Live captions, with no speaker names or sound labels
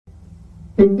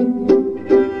A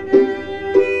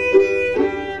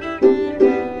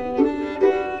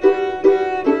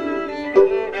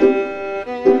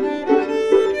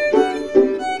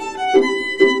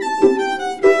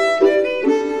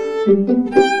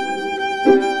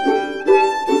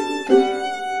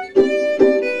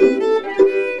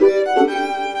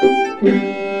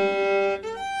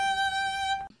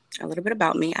little bit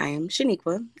about me. I am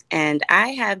Shaniqua, and I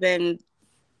have been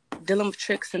dealing with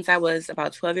tricks since I was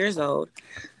about 12 years old.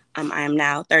 I am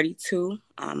now 32.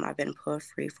 I've been pull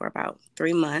free for about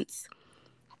 3 months.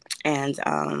 And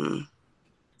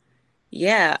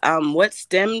what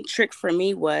stemmed trick for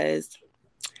me was,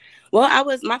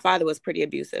 well, my father was pretty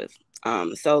abusive.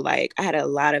 So like I had a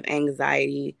lot of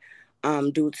anxiety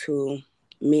due to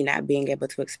me not being able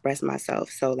to express myself.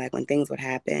 So like when things would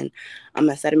happen,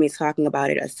 instead of me talking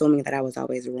about it, assuming that I was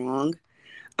always wrong,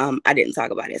 I didn't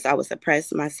talk about it. So I would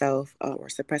suppress myself or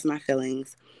suppress my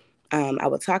feelings. I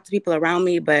would talk to people around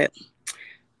me, but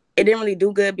it didn't really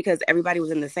do good because everybody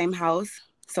was in the same house.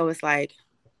 So it's like,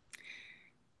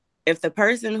 if the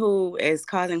person who is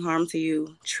causing harm to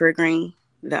you, triggering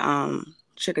the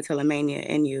trichotillomania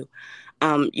in you,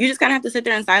 you just kind of have to sit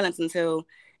there in silence until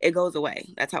it goes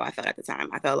away. That's how I felt at the time.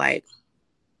 I felt like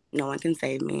no one can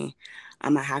save me. I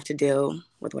have to deal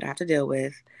with what I have to deal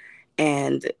with.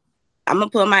 And I'm going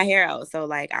to pull my hair out. So,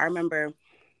 like, I remember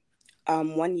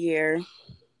one year,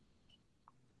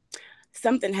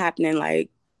 something happening, like,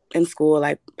 in school,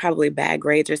 like, probably bad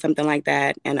grades or something like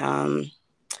that. And,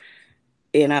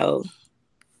 you know,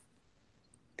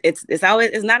 it's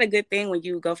not a good thing when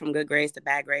you go from good grades to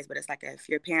bad grades, but it's like if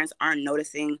your parents aren't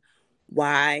noticing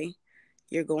why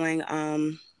you're going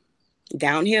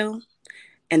downhill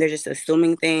and they're just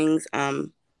assuming things,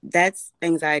 that's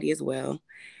anxiety as well.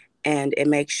 And it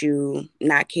makes you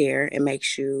not care. It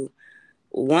makes you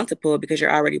want to pull because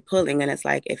you're already pulling. And it's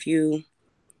like if you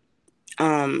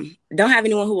don't have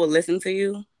anyone who will listen to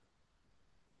you,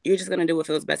 you're just going to do what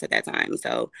feels best at that time.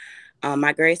 So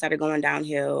my grades started going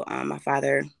downhill. My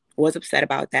father was upset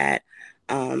about that.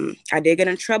 I did get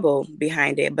in trouble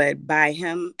behind it, but by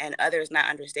him and others not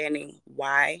understanding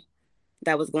why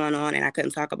that was going on, and I couldn't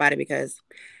talk about it because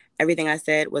everything I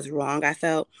said was wrong, I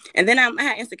felt. And then I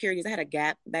had insecurities. I had a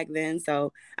gap back then.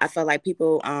 So I felt like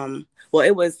people,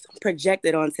 it was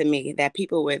projected onto me that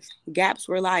people with gaps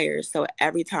were liars. So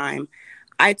every time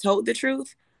I told the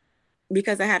truth,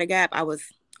 because I had a gap, I was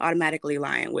automatically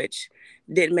lying, which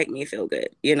didn't make me feel good,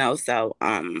 So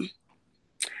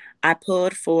I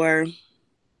pulled for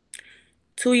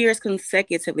 2 years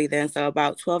consecutively then, so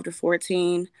about 12 to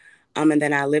 14. And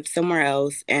then I lived somewhere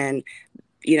else. And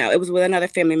it was with another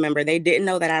family member. They didn't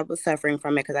know that I was suffering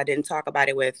from it because I didn't talk about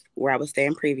it with where I was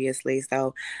staying previously.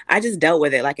 So I just dealt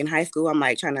with it. Like in high school, I'm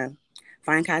like trying to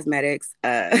find cosmetics,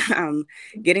 I'm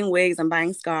getting wigs, I'm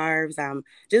buying scarves, I'm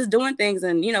just doing things.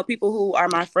 And, people who are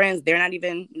my friends, they're not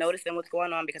even noticing what's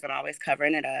going on because I'm always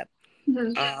covering it up.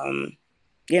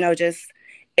 Mm-hmm. Just,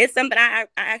 it's something I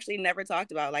actually never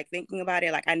talked about. Like thinking about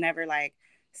it, like I never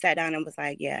sat down and was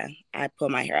like, yeah, I pull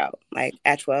my hair out, like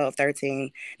at 12,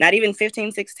 13, not even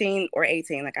 15, 16 or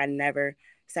 18. Like I never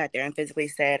sat there and physically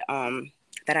said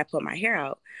that I put my hair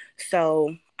out.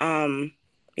 So,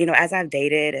 as I've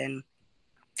dated and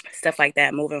stuff like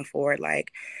that moving forward,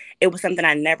 like it was something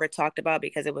I never talked about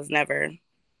because it was never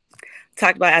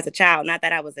talked about as a child. Not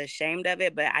that I was ashamed of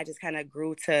it, but I just kind of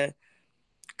grew to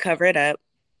cover it up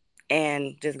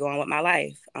and just go on with my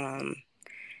life.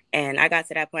 And I got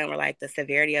to that point where like the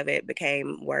severity of it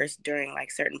became worse during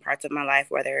like certain parts of my life,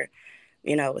 whether,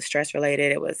 it was stress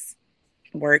related, it was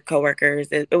work, coworkers.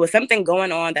 It was something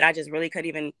going on that I just really couldn't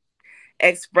even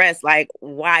express like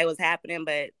why it was happening.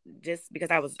 But just because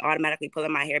I was automatically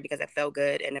pulling my hair because it felt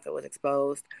good. And if it was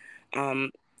exposed,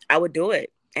 I would do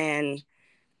it. And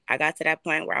I got to that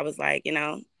point where I was like,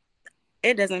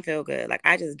 it doesn't feel good. Like,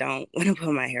 I just don't want to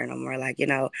pull my hair no more. Like,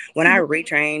 when I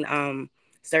retrain,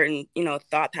 certain,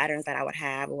 thought patterns that I would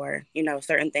have or,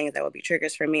 certain things that would be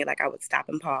triggers for me, like I would stop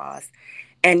and pause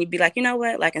and you'd be like, you know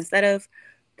what, like instead of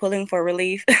pulling for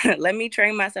relief, let me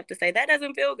train myself to say that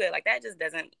doesn't feel good. Like that just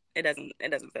doesn't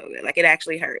feel good. Like it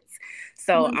actually hurts.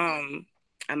 So,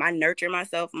 I nurture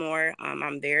myself more.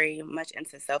 I'm very much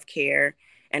into self-care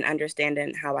and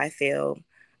understanding how I feel,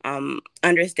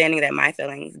 understanding that my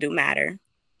feelings do matter.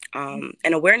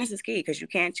 And awareness is key because you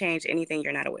can't change anything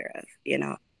you're not aware of,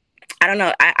 I don't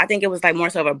know. I think it was like more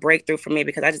so of a breakthrough for me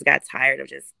because I just got tired of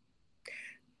just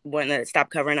wanting to stop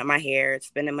covering up my hair,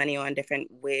 spending money on different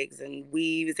wigs and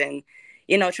weaves and,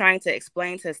 trying to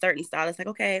explain to certain stylists, like,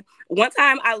 okay, one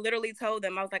time I literally told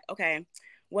them, I was like, okay,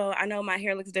 well, I know my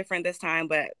hair looks different this time,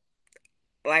 but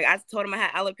Like, I told him I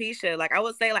had alopecia. Like, I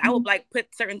would say, like, I would, like,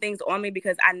 put certain things on me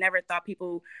because I never thought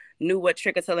people knew what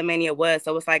trichotillomania was.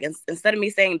 So it's like, instead of me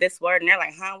saying this word, and they're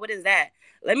like, huh, what is that?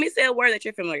 Let me say a word that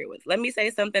you're familiar with. Let me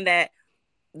say something that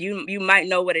you might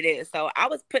know what it is. So I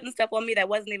was putting stuff on me that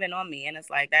wasn't even on me. And it's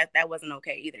like, that wasn't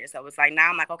okay either. So it's like, now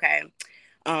I'm like, okay,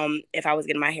 if I was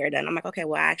getting my hair done, I'm like, okay,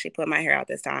 well, I actually put my hair out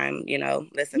this time. You know,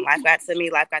 listen, life got to me.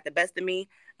 Life got the best of me.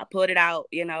 I put it out,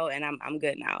 you know, and I'm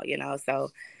good now, you know. So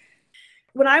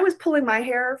when I was pulling my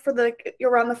hair for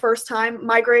around the first time,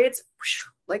 my grades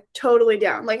like totally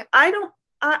down. Like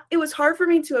it was hard for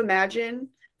me to imagine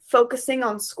focusing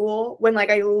on school when like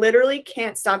I literally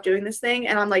can't stop doing this thing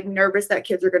and I'm like nervous that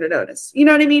kids are going to notice. You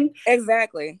know what I mean?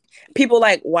 exactly. People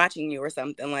like watching you or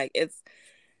something. Like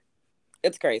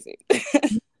it's crazy.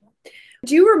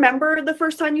 Do you remember the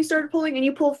first time you started pulling, and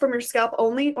you pull from your scalp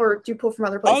only, or do you pull from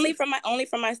other places? Only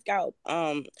from my scalp.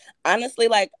 Honestly,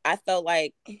 like I felt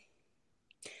like,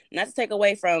 not to take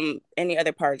away from any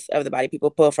other parts of the body people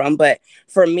pull from, but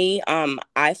for me,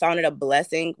 I found it a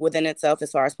blessing within itself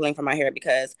as far as pulling from my hair,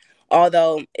 because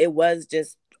although it was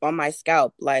just on my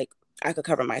scalp, like I could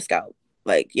cover my scalp.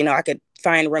 Like, you know, I could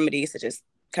find remedies to just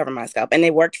cover my scalp. And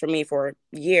they worked for me for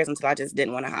years until I just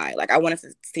didn't want to hide. Like I wanted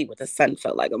to see what the sun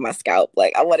felt like on my scalp.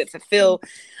 Like I wanted to feel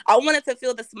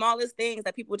the smallest things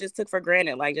that people just took for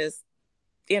granted. Like just,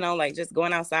 you know, like just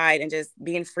going outside and just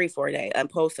being free for a day,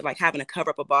 opposed to like having to cover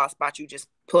up a bald spot you just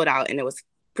pulled out and it was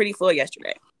pretty full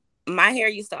yesterday. My hair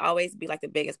used to always be like the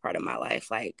biggest part of my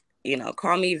life. Like, you know,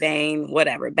 call me vain,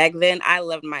 whatever. Back then, I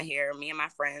loved my hair. Me and my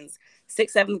friends,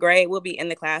 6th, 7th grade, we'll be in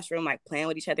the classroom, like playing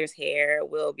with each other's hair.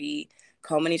 We'll be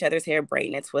combing each other's hair,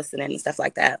 braiding it, twisting it, and stuff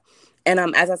like that. And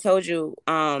as I told you,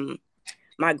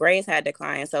 my grades had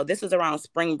declined. So this was around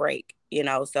spring break, you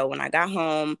know. So when I got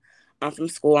home from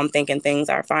school, I'm thinking things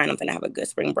are fine. I'm going to have a good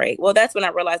spring break. Well, that's when I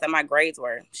realized that my grades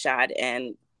were shot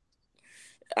and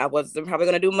I wasn't probably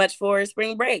going to do much for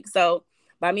spring break. So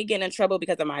by me getting in trouble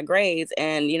because of my grades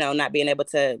and, you know, not being able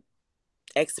to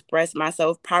express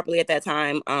myself properly at that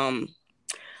time,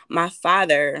 my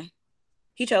father,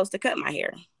 he chose to cut my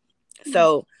hair.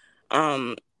 So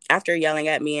after yelling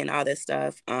at me and all this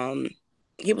stuff,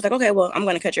 he was like, okay, well, I'm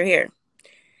going to cut your hair.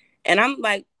 And I'm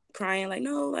like crying, like,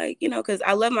 no, like, you know, because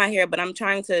I love my hair, but I'm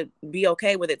trying to be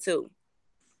okay with it too.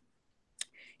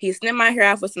 He snipped my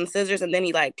hair off with some scissors and then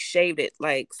he like shaved it.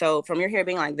 Like, so from your hair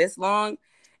being like this long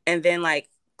and then like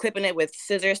clipping it with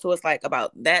scissors so it's like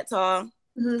about that tall.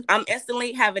 Mm-hmm. I'm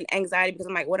instantly having anxiety because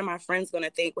I'm like, what are my friends going to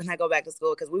think when I go back to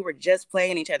school? Because we were just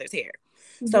playing each other's hair.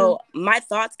 Mm-hmm. So my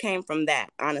thoughts came from that,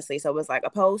 honestly. So it was like,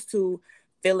 opposed to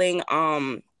feeling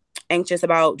anxious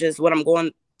about just what I'm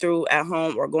going through at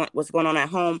home or what's going on at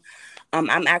home,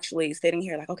 I'm actually sitting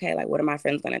here like, okay, like, what are my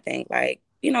friends going to think? Like,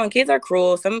 you know, and kids are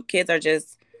cruel. Some kids are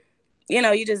just, you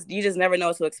know, you just never know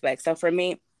what to expect. So for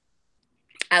me,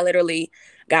 I literally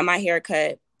got my hair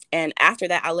cut. And after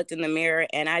that, I looked in the mirror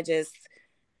and I just,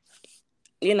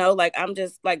 you know, like, I'm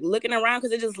just like looking around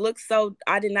because it just looks so,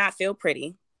 I did not feel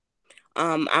pretty.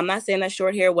 I'm not saying that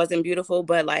short hair wasn't beautiful,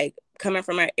 but like coming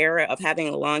from an era of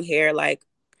having long hair, like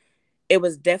it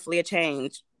was definitely a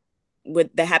change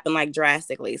that happened like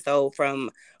drastically. So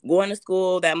from going to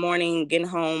school that morning, getting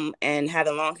home and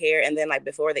having long hair, and then like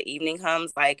before the evening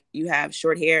comes, like you have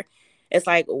short hair. It's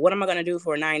like, what am I going to do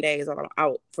for 9 days while I'm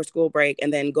out for school break?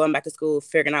 And then going back to school,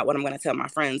 figuring out what I'm going to tell my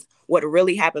friends, what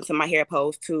really happened to my hair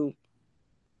opposed to,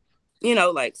 you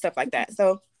know, like stuff like that.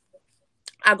 So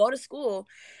I go to school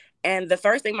and the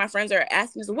first thing my friends are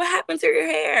asking is, what happened to your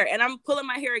hair? And I'm pulling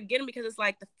my hair again because it's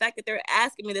like the fact that they're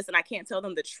asking me this and I can't tell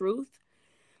them the truth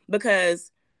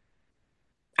because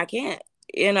I can't,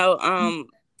 you know,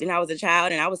 I was a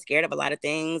child and I was scared of a lot of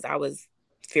things. I was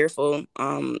fearful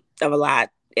of a lot.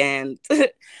 And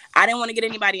I didn't want to get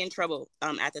anybody in trouble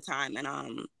at the time.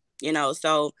 And, you know,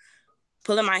 so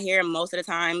pulling my hair most of the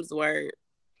times were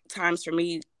times for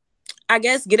me, I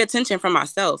guess, get attention from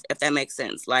myself, if that makes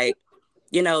sense. Like,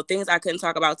 you know, things I couldn't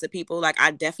talk about to people. Like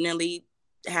I definitely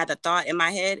had the thought in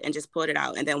my head and just put it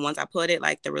out. And then once I put it,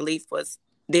 like the relief was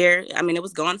there. I mean, it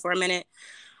was gone for a minute.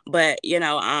 But, you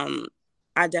know,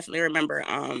 I definitely remember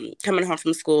coming home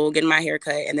from school, getting my hair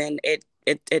cut, and then it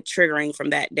triggering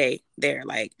from that day there,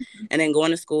 like, and then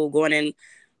going to school, going in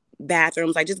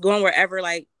bathrooms, like just going wherever,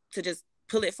 like to just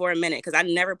pull it for a minute. Cause I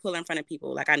never pull in front of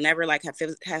people. Like I never like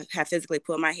have physically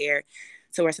pulled my hair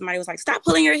to where somebody was like, stop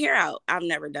pulling your hair out. I've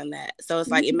never done that. So it's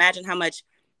like, imagine how much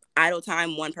idle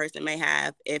time one person may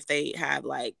have if they have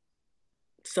like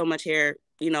so much hair,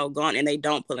 you know, gone and they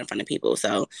don't pull in front of people.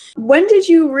 So when did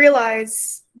you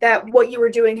realize that what you were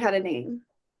doing had a name?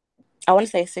 I want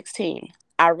to say 16.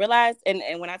 I realized, and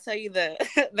when I tell you the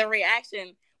the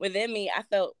reaction within me, I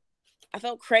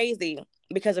felt crazy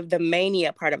because of the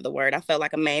mania part of the word. I felt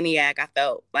like a maniac. I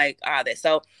felt like all this.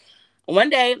 So one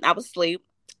day I was asleep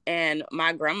and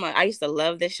my grandma, I used to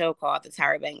love this show called The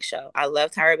Tyra Banks Show. I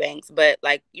love Tyra Banks, but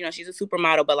like, you know, she's a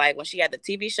supermodel, but like when she had the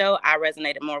TV show, I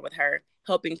resonated more with her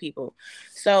helping people.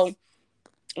 So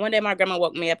one day my grandma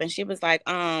woke me up and she was like,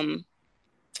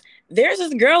 there's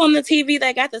this girl on the TV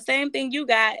that got the same thing you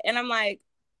got. And I'm like,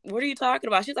 what are you talking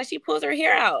about? She's like, she pulls her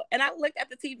hair out. And I looked at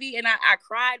the TV and I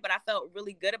cried, but I felt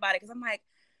really good about it because I'm like,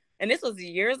 and this was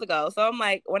years ago. So I'm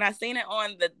like, when I seen it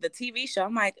on the TV show,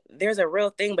 I'm like, there's a real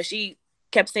thing. But she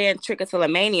kept saying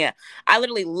trichotillomania. I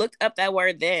literally looked up that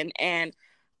word then and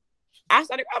I'm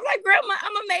like, Grandma,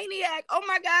 I'm a maniac. Oh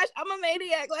my gosh, I'm a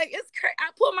maniac. Like, I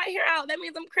pull my hair out. That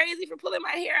means I'm crazy for pulling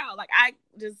my hair out. Like, I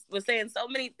just was saying so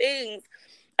many things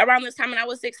around this time when I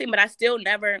was 16, but I still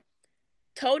never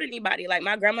told anybody. Like,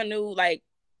 my grandma knew, like,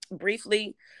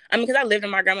 briefly. I mean, because I lived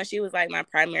with my grandma. She was, like, my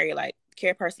primary, like,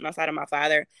 care person outside of my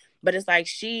father. But it's like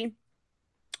she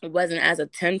wasn't as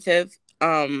attentive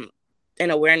in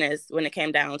awareness when it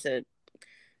came down to,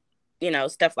 you know,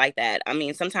 stuff like that. I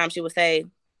mean, sometimes she would say,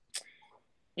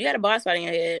 you got a bald spot in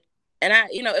your head. And I,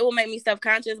 you know, it would make me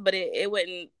self-conscious, but it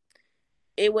wasn't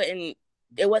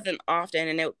often.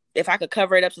 And if I could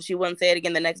cover it up so she wouldn't say it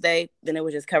again the next day, then it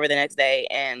would just cover the next day.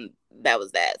 And that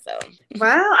was that. So.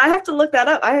 Wow. I have to look that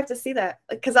up. I have to see that.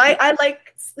 Because I like,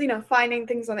 you know, finding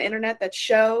things on the internet that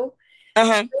show.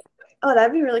 Uh-huh. Oh,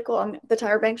 that'd be really cool. On the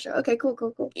Tyra Banks show. Okay,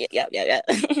 cool. Yeah.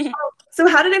 So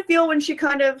how did it feel when your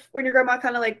grandma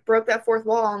kind of like broke that fourth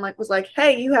wall and like was like,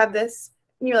 hey, you have this?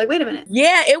 And you're like, wait a minute.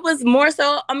 Yeah, it was more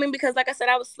so, I mean, because like I said,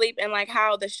 I was asleep and like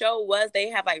how the show was, they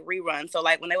have like reruns. So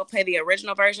like when they would play the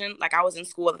original version, like I was in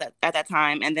school at that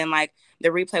time. And then like the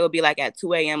replay would be like at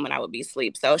 2 a.m. when I would be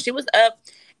asleep. So she was up.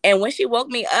 And when she woke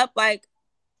me up, like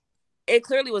it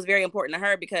clearly was very important to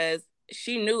her because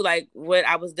she knew like what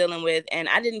I was dealing with. And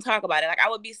I didn't talk about it. Like I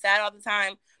would be sad all the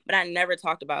time, but I never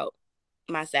talked about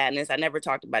my sadness. I never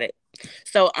talked about it.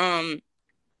 So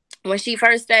when she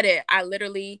first said it, I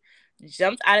literally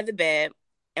jumped out of the bed.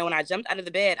 And when I jumped out of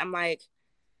the bed, I'm like,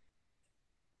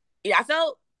 yeah, I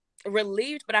felt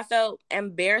relieved, but I felt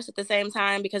embarrassed at the same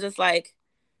time because it's like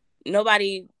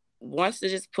nobody wants to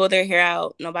just pull their hair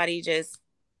out. Nobody just,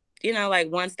 you know,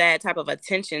 like wants that type of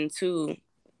attention to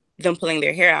them pulling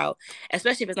their hair out,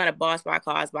 especially if it's not a bald spot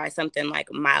caused by something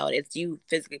like mild. It's you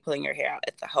physically pulling your hair out.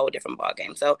 It's a whole different ball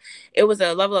game. So it was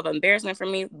a level of embarrassment for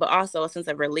me, but also a sense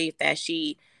of relief that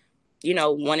she, you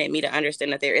know, wanted me to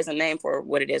understand that there is a name for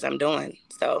what it is I'm doing.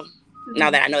 So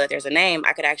now that I know that there's a name,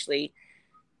 I could actually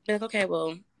be like, okay,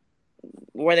 well,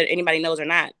 whether anybody knows or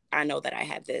not, I know that I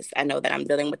have this. I know that I'm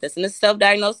dealing with this. And it's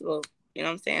self-diagnosable. You know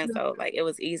what I'm saying? So, like, it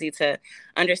was easy to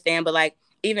understand. But, like,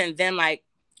 even then, like,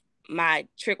 my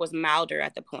trick was milder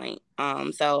at the point.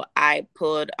 So I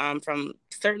pulled from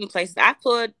certain places. I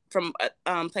pulled from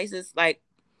places, like,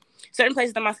 certain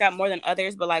places on my scalp more than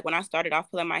others. But, like, when I started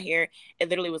off pulling my hair, it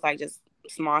literally was, like, just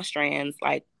small strands,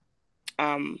 like,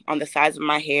 on the sides of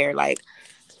my hair, like,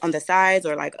 on the sides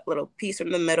or, like, a little piece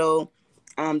from the middle.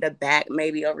 The back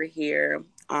maybe over here,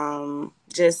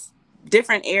 just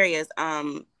different areas.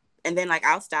 And then like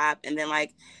I'll stop, and then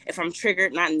like if I'm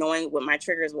triggered, not knowing what my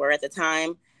triggers were at the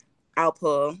time, I'll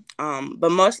pull.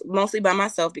 But mostly by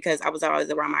myself because I was always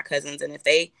around my cousins, and if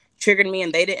they triggered me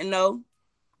and they didn't know,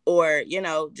 or you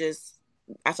know, just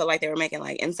I felt like they were making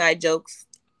like inside jokes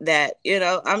that you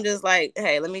know, I'm just like,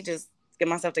 hey, let me just get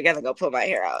myself together, go pull my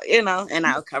hair out, you know, and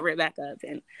I'll cover it back up.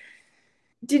 And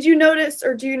did you notice,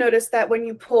 or do you notice that when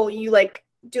you pull, you like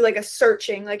do like a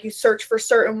searching, like you search for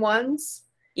certain ones?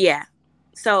 Yeah.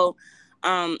 So,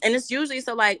 and it's usually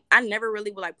so like I never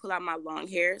really would like pull out my long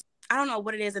hairs. I don't know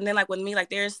what it is. And then like with me, like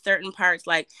there's certain parts,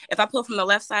 like if I pull from the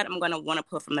left side, I'm gonna want to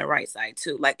pull from the right side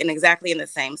too, like in exactly in the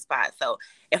same spot. So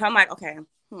if I'm like, okay,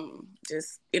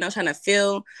 just you know, trying to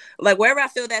feel like wherever I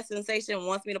feel that sensation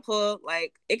wants me to pull,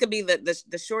 like it could be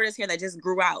the shortest hair that just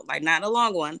grew out, like not a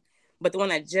long one, but the one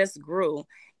that just grew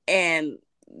and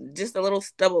just a little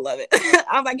stubble of it.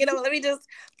 I'm like, you know, let me just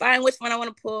find which one I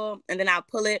want to pull, and then I'll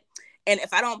pull it. And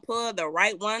if I don't pull the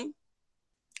right one,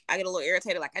 I get a little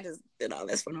irritated. Like I just did all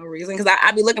this for no reason because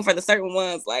I be looking for the certain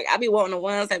ones. Like I be wanting the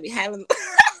ones that be having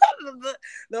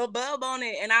the bulb on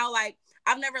it, and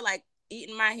I've never like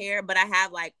eaten my hair, but I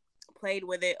have like played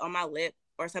with it on my lip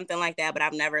or something like that. But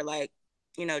I've never like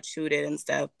you know chewed it and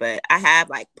stuff. But I have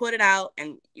like put it out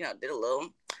and you know did a little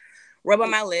rub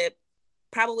on my lip.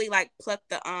 Probably like pluck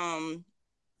the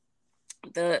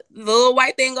little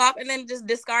white thing off and then just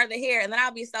discard the hair. And then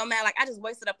I'll be so mad. Like I just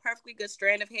wasted a perfectly good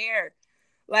strand of hair.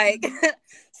 Like,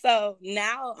 so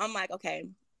now I'm like, okay,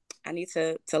 I need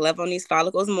to love on these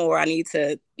follicles more. I need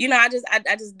to, I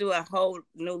just do a whole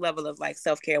new level of like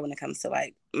self-care when it comes to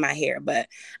like my hair. But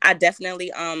I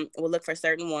definitely will look for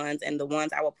certain ones, and the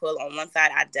ones I will pull on one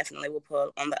side, I definitely will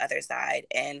pull on the other side,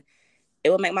 and it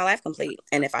will make my life complete.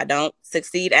 And if I don't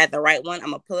succeed at the right one,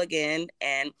 I'm gonna pull again.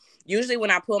 And usually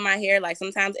when I pull my hair, like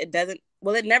sometimes it doesn't,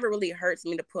 well, it never really hurts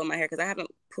me to pull my hair because I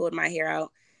haven't pulled my hair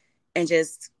out and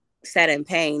just sat in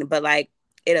pain. But like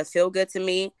it'll feel good to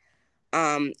me.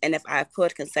 And if I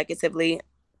pulled consecutively,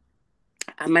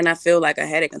 I might not feel like a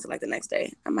headache until like the next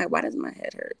day. I'm like, why does my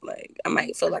head hurt? Like I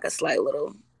might feel like a slight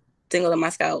little tingle in my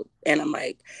scalp, and I'm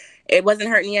like, it wasn't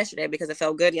hurting yesterday because it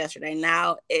felt good yesterday.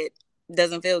 Now it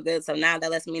doesn't feel good, so now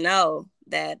that lets me know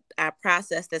that I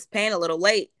processed this pain a little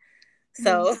late.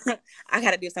 So I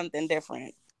got to do something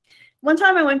different. One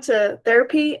time I went to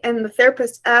therapy, and the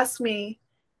therapist asked me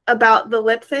about the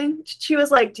lip thing. She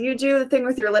was like, do you do the thing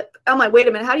with your lip? I'm like, wait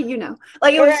a minute, how do you know?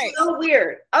 Like, it was so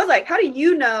weird. I was like, how do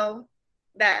you know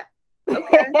that?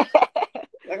 Okay.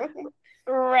 Like, okay.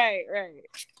 Right.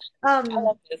 I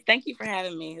love this. Thank you for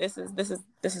having me. This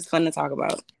is fun to talk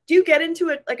about. Do you get into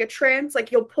it like a trance?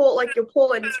 Like you'll pull and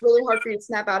it's really hard for you to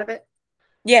snap out of it?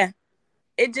 Yeah.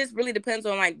 It just really depends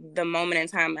on like the moment in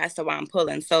time as to why I'm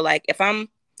pulling. So like if I'm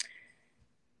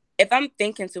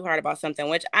thinking too hard about something,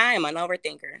 which I am an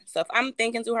overthinker. So if I'm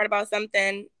thinking too hard about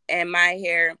something and my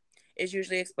hair is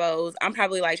usually exposed, I'm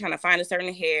probably like trying to find a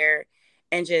certain hair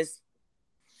and just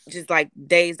like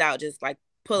dazed out, just like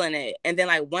pulling it. And then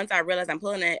like once I realize I'm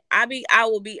pulling it, I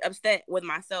will be upset with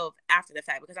myself after the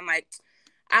fact because I'm like,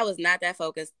 I was not that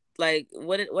focused. Like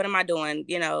what am I doing?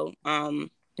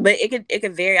 But it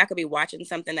could vary. I could be watching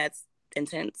something that's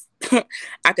intense.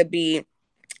 I could be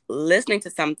listening to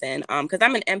something because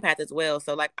I'm an empath as well.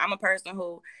 So like I'm a person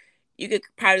who you could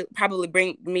probably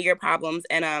bring me your problems,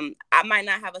 and I might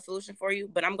not have a solution for you,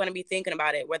 but I'm going to be thinking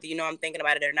about it, whether I'm thinking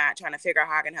about it or not, trying to figure out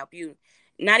how I can help you.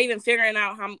 Not even figuring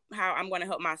out how I'm going to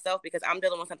help myself because I'm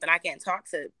dealing with something I can't talk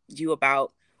to you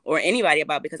about or anybody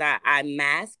about because I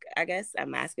mask, I guess I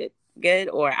mask it good,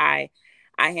 or I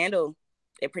handle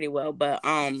it pretty well. But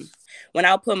when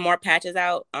I'll put more patches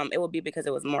out, it will be because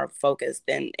it was more focused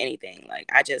than anything. Like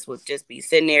I just would just be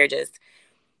sitting there, just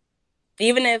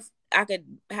even if I could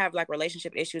have like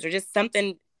relationship issues or just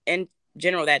something in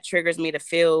general that triggers me to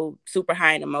feel super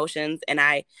high in emotions, and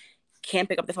I can't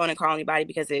pick up the phone and call anybody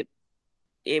because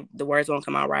the words won't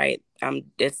come out right.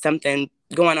 It's something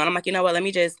going on. I'm like, you know what? Let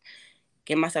me just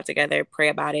get myself together, pray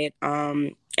about it.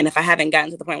 And if I haven't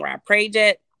gotten to the point where I prayed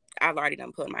yet, I've already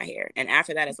done put my hair. And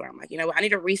after that is where I'm like, you know what? I need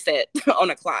to reset on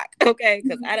a clock, okay?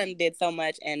 Because I done did so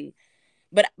much. And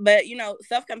but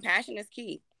self compassion is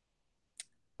key.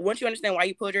 Once you understand why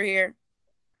you pulled your hair,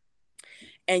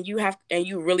 and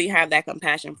you really have that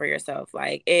compassion for yourself,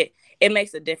 like it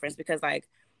makes a difference because like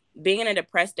being in a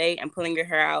depressed state and pulling your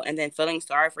hair out and then feeling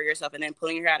sorry for yourself and then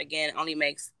pulling your hair out again only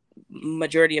makes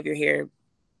majority of your hair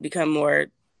become more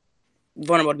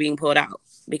vulnerable to being pulled out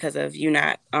because of you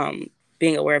not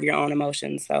being aware of your own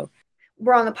emotions. So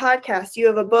we're on the podcast. You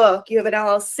have a book. You have an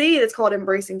LLC that's called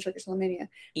Embracing Trichotillomania.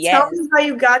 Yes. Tell me how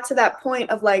you got to that point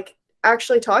of like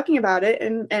actually talking about it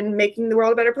and making the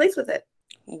world a better place with it.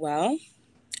 Well,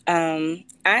 I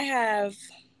have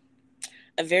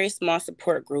a very small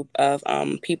support group of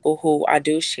people who I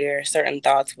do share certain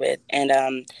thoughts with,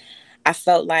 and I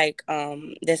felt like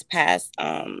this past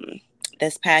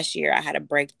year I had a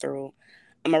breakthrough.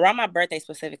 Around my birthday,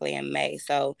 specifically in May.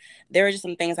 So there were just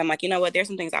some things I'm like, you know what? There's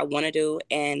some things I want to do,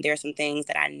 and there's some things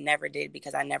that I never did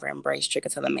because I never embraced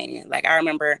trichotillomania. Like I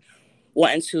remember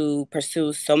wanting to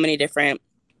pursue so many different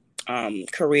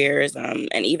careers and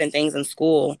even things in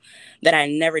school that I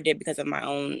never did because of my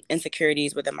own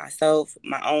insecurities within myself,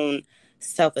 my own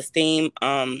self-esteem,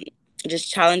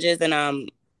 just challenges. And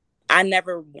I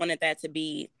never wanted that to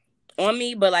be on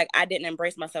me, but like I didn't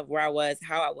embrace myself where I was,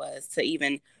 how I was, to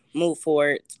even move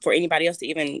forward for anybody else to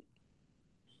even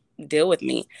deal with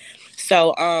me.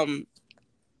 So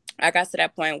I got to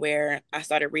that point where I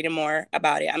started reading more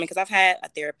about it. I mean, because I've had a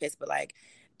therapist, but like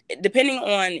depending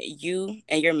on you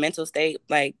and your mental state,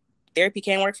 like therapy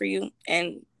can work for you,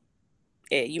 and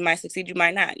you might succeed, you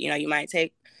might not. You might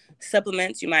take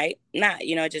supplements, you might not.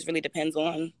 It just really depends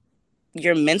on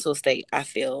your mental state, I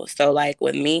feel. So like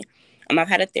with me, I've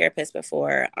had a therapist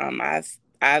before.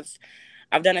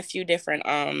 I've done a few different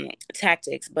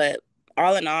tactics, but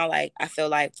all in all, like I feel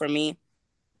like for me,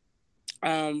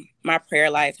 my prayer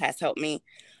life has helped me.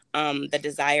 The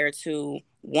desire to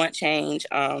want change,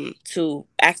 to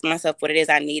ask myself what it is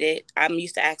I needed. I'm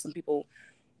used to asking people,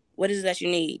 what is it that you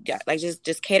need? Like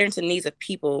just catering to needs of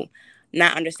people,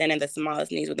 not understanding the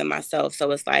smallest needs within myself. So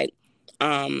it's like,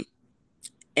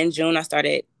 in June, I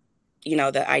started,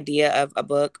 the idea of a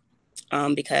book,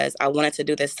 because I wanted to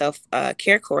do this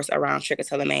self-care course around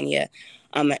trichotillomania.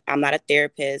 I'm not a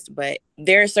therapist, but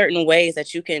there are certain ways that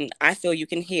I feel you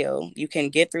can heal. You can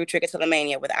get through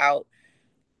trichotillomania without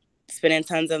spending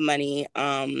tons of money,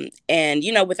 and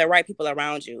with the right people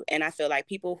around you. And I feel like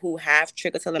people who have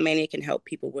trichotillomania can help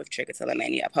people with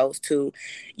trichotillomania, opposed to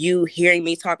you hearing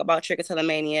me talk about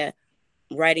trichotillomania,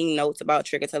 writing notes about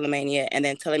trichotillomania, and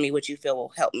then telling me what you feel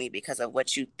will help me because of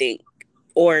what you think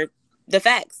or the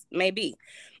facts may be.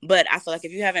 But I feel like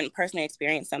if you haven't personally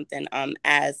experienced something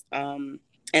as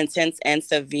intense and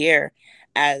severe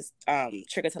as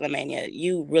trichotillomania,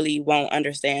 you really won't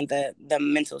understand the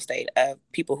mental state of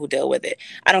people who deal with it.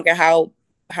 I don't care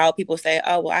how people say,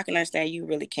 oh well, I can understand. You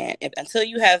really can't. Until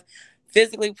you have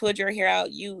physically pulled your hair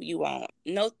out, you won't.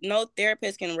 No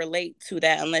therapist can relate to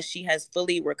that unless she has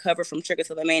fully recovered from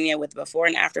trichotillomania with before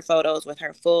and after photos, with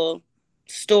her full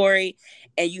story,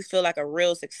 and you feel like a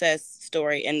real success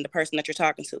story in the person that you're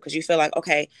talking to, because you feel like,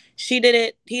 okay, she did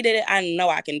it, he did it, I know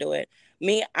I can do it.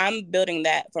 Me, I'm building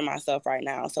that for myself right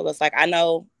now. So it's like, I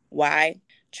know why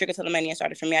trichotillomania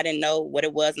started for me. I didn't know what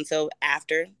it was until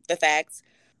after the facts,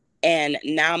 and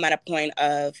now I'm at a point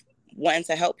of wanting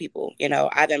to help people.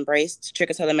 I've embraced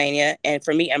trichotillomania, and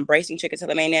for me, embracing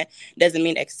trichotillomania doesn't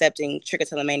mean accepting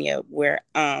trichotillomania where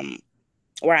I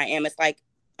am. It's like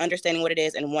understanding what it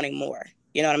is and wanting more.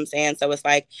 You know what I'm saying? So it's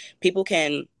like people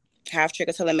can have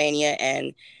trichotillomania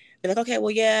and be like, okay,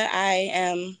 well, yeah, I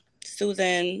am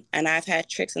Susan, and I've had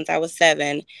trich since I was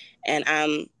 7, and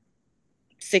I'm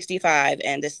 65,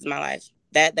 and this is my life.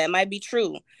 That might be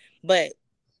true, but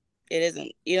it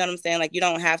isn't. You know what I'm saying? Like, you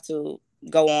don't have to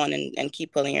go on and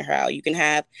keep pulling your hair out. You can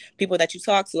have people that you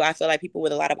talk to. I feel like people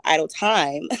with a lot of idle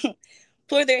time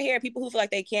pull their hair. People who feel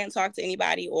like they can't talk to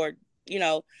anybody or,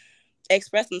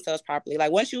 express themselves properly.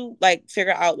 Like, once you like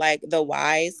figure out like the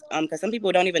whys, because some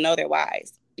people don't even know their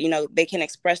whys. They can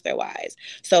express their whys.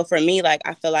 So for me, like,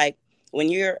 I feel like when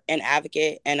you're an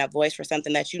advocate and a voice for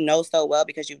something that you know so well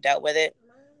because you've dealt with it,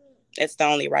 it's the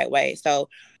only right way. So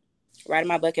writing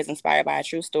my book is inspired by a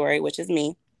true story, which is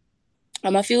me.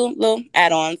 A few little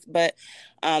add-ons, but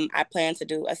I plan to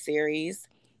do a series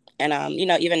and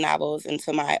even novels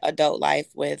into my adult life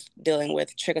with dealing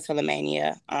with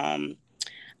trichotillomania.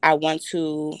 I want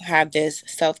to have this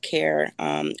self-care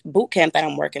boot camp that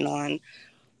I'm working on.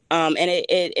 And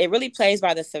it really plays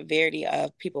by the severity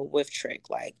of people with trich.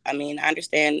 Like, I mean, I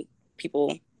understand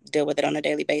people deal with it on a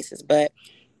daily basis, but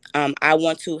I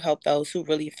want to help those who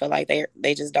really feel like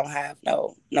they just don't have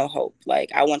no hope.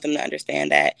 Like, I want them to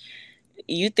understand that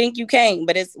you think you can,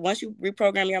 but it's once you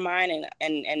reprogram your mind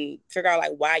and figure out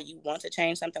like why you want to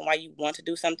change something, why you want to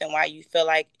do something, why you feel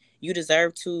like you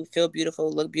deserve to feel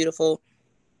beautiful, look beautiful,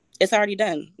 it's already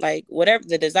done. Like, whatever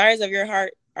the desires of your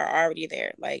heart are already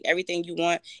there. Like, everything you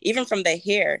want, even from the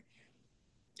hair,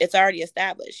 it's already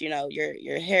established.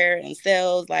 Your hair and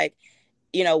cells, like,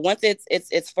 once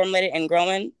it's formulated and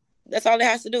growing, that's all it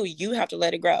has to do. You have to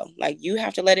let it grow. Like, you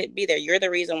have to let it be there. You're the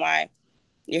reason why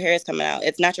your hair is coming out.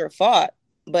 It's not your fault,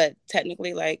 but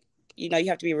technically, like, you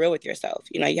have to be real with yourself.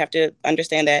 You have to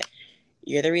understand that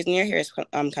you're the reason your hair is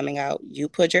coming out. You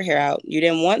put your hair out. You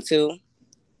didn't want to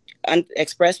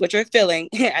express what you're feeling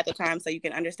at the time, so you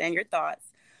can understand your thoughts.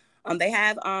 They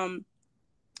have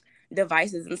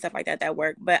devices and stuff like that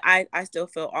work, but I still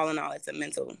feel all in all it's a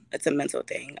mental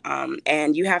thing.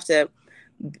 And you have to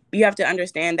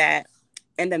understand that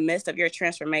in the midst of your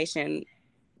transformation,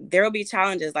 there will be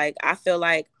challenges. Like, I feel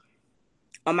like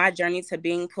on my journey to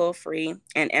being pull free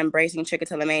and embracing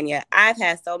trichotillomania, I've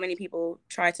had so many people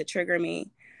try to trigger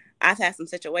me. I've had some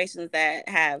situations that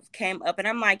have came up, and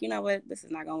I'm like, you know what, this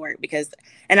is not gonna work because,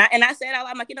 and I said out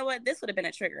loud, I'm like, you know what, this would have been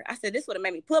a trigger. I said this would have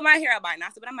made me pull my hair out by now. I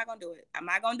said, but I'm not gonna do it. I'm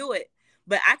not gonna do it.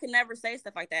 But I could never say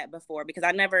stuff like that before because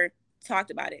I never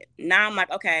talked about it. Now I'm like,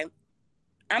 okay,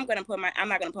 I'm not gonna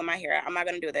put my hair out. I'm not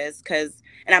gonna do this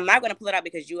and I'm not gonna pull it out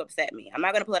because you upset me. I'm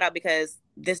not gonna pull it out because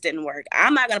this didn't work.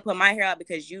 I'm not gonna put my hair out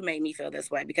because you made me feel this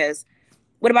way. Because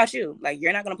what about you? Like,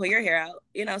 you're not gonna pull your hair out,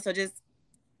 So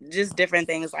just different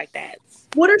things like that.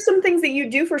 What are some things that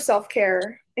you do for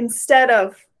self-care instead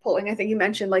of pulling? I think you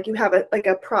mentioned like you have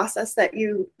a process that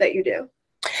you do.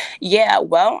 Yeah,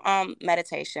 well,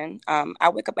 meditation. I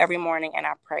wake up every morning and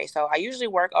I pray. So I usually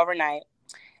work overnight.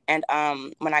 And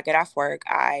when I get off work,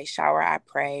 I shower, I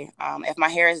pray. If my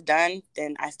hair is done,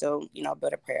 then I still,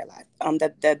 build a prayer life.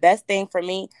 The best thing for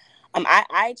me,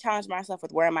 I challenge myself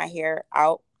with wearing my hair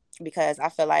out because I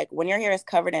feel like when your hair is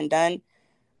covered and done,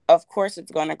 of course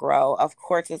it's going to grow. Of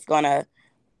course it's going to,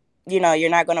 you're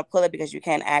not going to pull it because you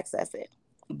can't access it.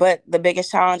 But the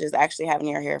biggest challenge is actually having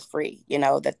your hair free,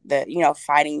 the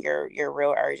fighting your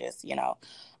real urges,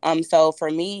 So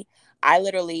for me, I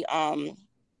literally I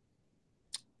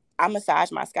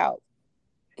massage my scalp,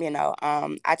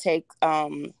 I take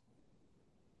I'm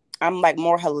like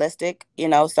more holistic,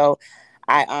 so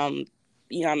I I'm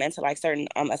into like certain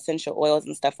essential oils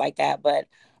and stuff like that, but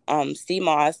sea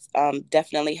moss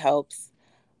definitely helps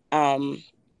um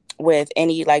with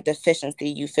any like deficiency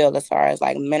you feel as far as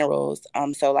like minerals.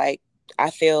 So like I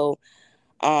feel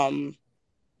um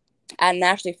I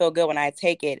naturally feel good when I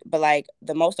take it, but like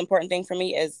the most important thing for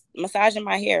me is massaging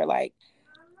my hair. Like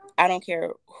I don't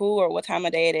care who or what time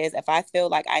of day it is. If I feel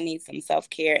like I need some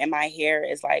self-care and my hair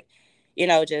is like,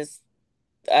 just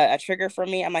a trigger for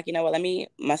me, I'm like, you know what, let me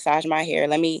massage my hair.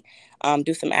 Let me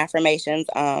do some affirmations.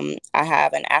 I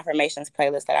have an affirmations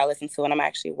playlist that I listen to, and I'm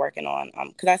actually working on,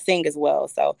 because I sing as well.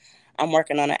 So I'm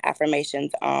working on an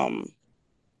affirmations a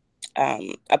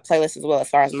playlist as well, as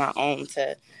far as my own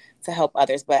to help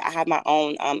others. But I have my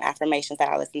own affirmations that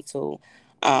I listen to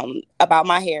about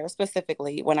my hair,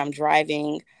 specifically when I'm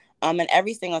driving, and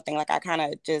every single thing. Like I kind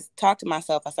of just talk to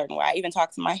myself a certain way. I even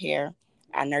talk to my hair.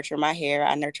 I nurture my hair.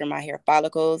 I nurture my hair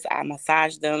follicles. I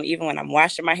massage them even when I'm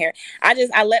washing my hair.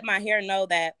 I let my hair know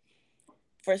that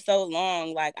for so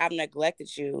long, like I've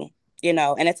neglected you,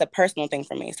 and it's a personal thing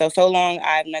for me. So long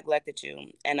I've neglected you.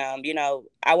 And I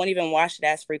won't even wash it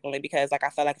as frequently because like I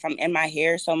feel like if I'm in my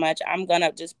hair so much, I'm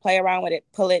gonna just play around with it,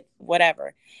 pull it,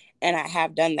 whatever. And I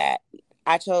have done that.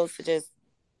 I chose to just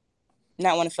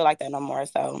not want to feel like that no more.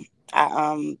 So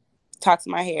I talk to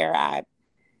my hair. I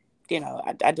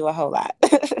do a whole lot.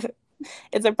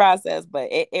 It's a process, but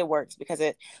it works because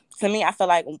to me, I feel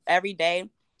like every day,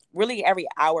 really every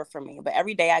hour for me, but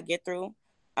every day I get through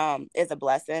is a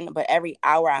blessing. But every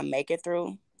hour I make it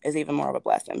through is even more of a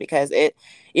blessing because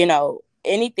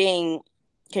anything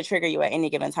can trigger you at any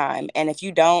given time. And if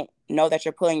you don't know that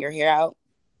you're pulling your hair out,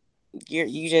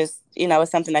 you just,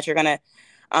 it's something that you're going to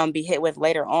be hit with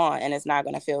later on, and it's not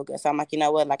going to feel good. So I'm like, you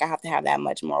know what, like I have to have that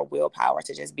much more willpower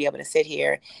to just be able to sit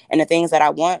here, and the things that I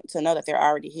want to know that they're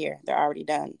already here, they're already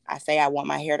done. I say I want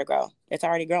my hair to grow, it's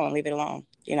already growing, leave it alone.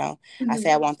 I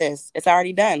say I want this, it's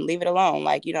already done, leave it alone.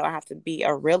 Like, I have to be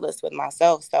a realist with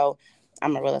myself, so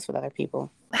I'm a realist with other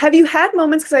people. Have you had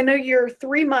moments, because I know you're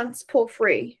 3 months pull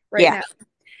free right Yeah. now,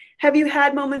 have you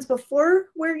had moments before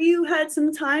where you had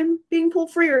some time being pull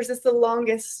free, or is this the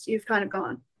longest you've kind of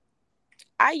gone?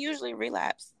 I usually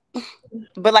relapse.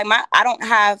 But like I don't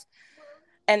have,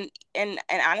 and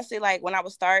honestly, like when I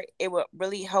would start, it would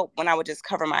really help when I would just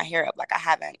cover my hair up. Like I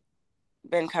haven't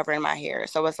been covering my hair,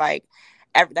 so it's like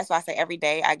that's why I say every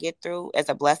day I get through is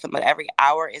a blessing, but every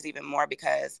hour is even more,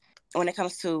 because when it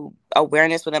comes to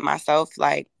awareness within myself,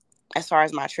 like as far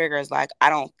as my triggers, like I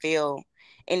don't feel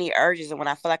any urges, and when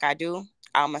I feel like I do,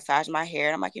 I'll massage my hair,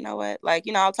 and I'm like, you know what, like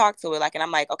I'll talk to it, like, and I'm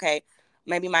like, okay,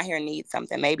 maybe my hair needs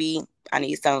something, maybe I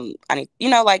need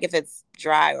like if it's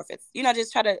dry, or if it's,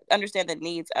 just try to understand the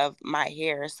needs of my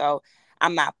hair, so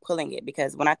I'm not pulling it,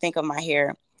 because when I think of my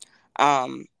hair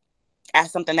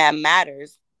as something that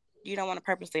matters, you don't want to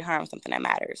purposely harm something that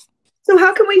matters. So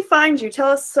how can we find you? Tell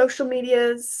us social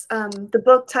medias, the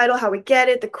book title, how we get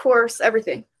it, the course,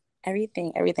 everything.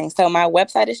 Everything. So my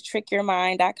website is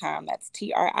trichyourmind.com. That's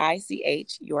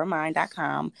TRICH,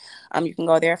 yourmind.com. You can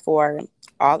go there for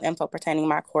all info pertaining to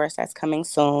my course that's coming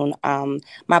soon.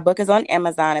 My book is on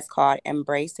Amazon. It's called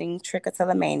Embracing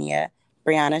Trichotillomania,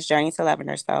 Brianna's Journey to Loving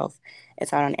Herself.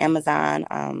 It's out on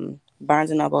Amazon, Barnes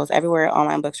and Nobles, everywhere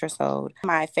online books are sold.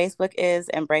 My Facebook is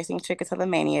Embracing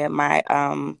Trichotillomania. My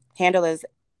handle is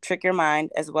Trich Your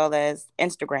Mind, as well as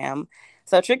Instagram.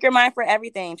 So Trich Your Mind for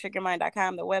everything.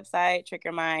 Trichyourmind.com, the website. Trich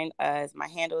Your Mind is my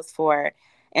handles for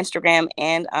Instagram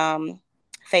and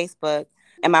Facebook.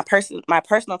 And my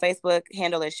personal Facebook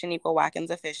handle is Shaniqua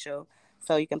Watkins Official.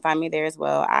 So you can find me there as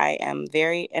well. I am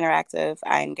very interactive.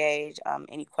 I engage.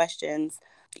 Any questions?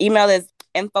 Email is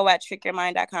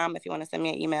info@trichyourmind.com if you want to send me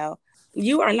an email.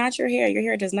 You are not your hair. Your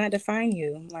hair does not define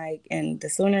you. And the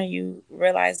sooner you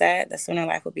realize that, the sooner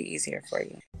life will be easier for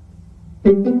you.